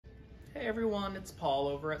Hey everyone, it's Paul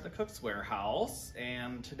over at the Sourhouse,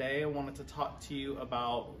 and today I wanted to talk to you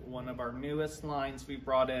about one of our newest lines we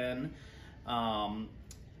brought in.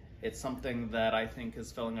 It's something that I think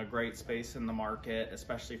is filling a great space in the market,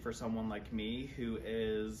 especially for someone like me who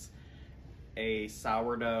is a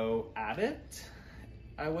sourdough addict,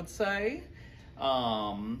 I would say.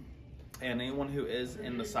 And anyone who is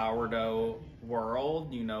in the sourdough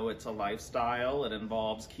world, you know it's a lifestyle. It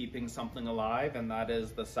involves keeping something alive, and that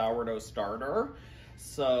is the sourdough starter.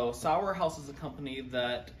 So Sourhouse is a company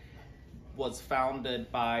that was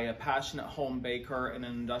founded by a passionate home baker and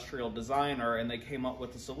an industrial designer, and they came up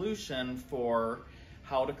with a solution for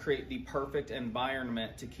how to create the perfect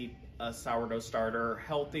environment to keep a sourdough starter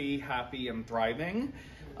healthy, happy, and thriving.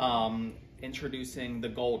 Introducing the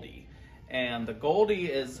Goldie. And the Goldie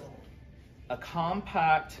is a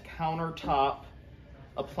compact countertop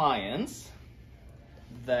appliance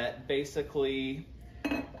that basically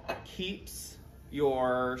keeps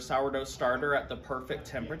your sourdough starter at the perfect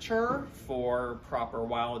temperature for proper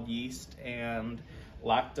wild yeast and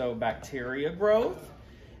lactobacteria growth,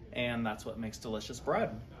 and that's what makes delicious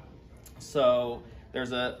bread. So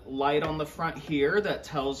there's a light on the front here that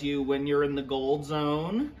tells you when you're in the gold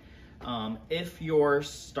zone. If your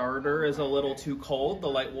starter is a little too cold, the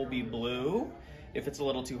light will be blue. If it's a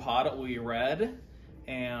little too hot, it will be red.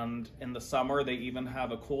 And in the summer, they even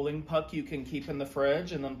have a cooling puck you can keep in the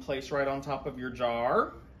fridge and then place right on top of your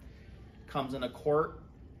jar. Comes in a quart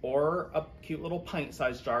or a cute little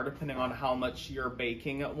pint-sized jar, depending on how much you're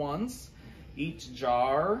baking at once. Each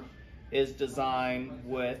jar is designed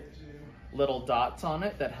with little dots on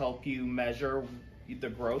it that help you measure the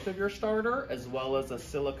growth of your starter, as well as a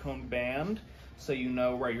silicone band so you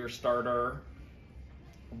know where your starter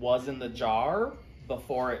was in the jar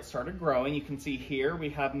before it started growing. You can see here we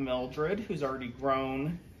have Mildred, who's already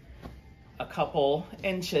grown a couple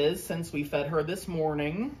inches since we fed her this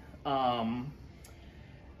morning. And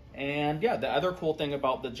yeah, the other cool thing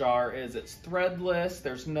about the jar is it's threadless.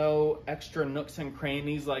 There's no extra nooks and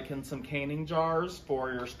crannies like in some canning jars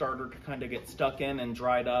for your starter to kind of get stuck in and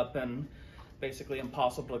dried up and basically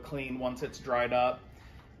impossible to clean once it's dried up.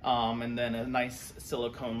 And then a nice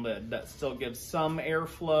silicone lid that still gives some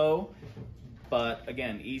airflow, but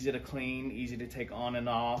again, easy to clean, easy to take on and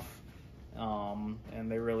off. And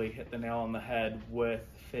they really hit the nail on the head with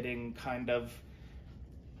fitting kind of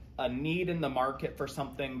a need in the market for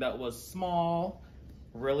something that was small,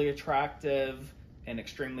 really attractive, and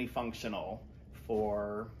extremely functional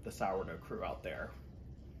for the sourdough crew out there.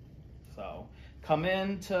 So come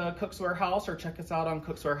in to Sourhouse or check us out on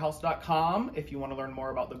cooksourhouse.com if you want to learn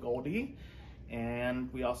more about the Goldie.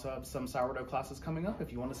 And we also have some sourdough classes coming up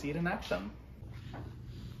if you want to see it in action.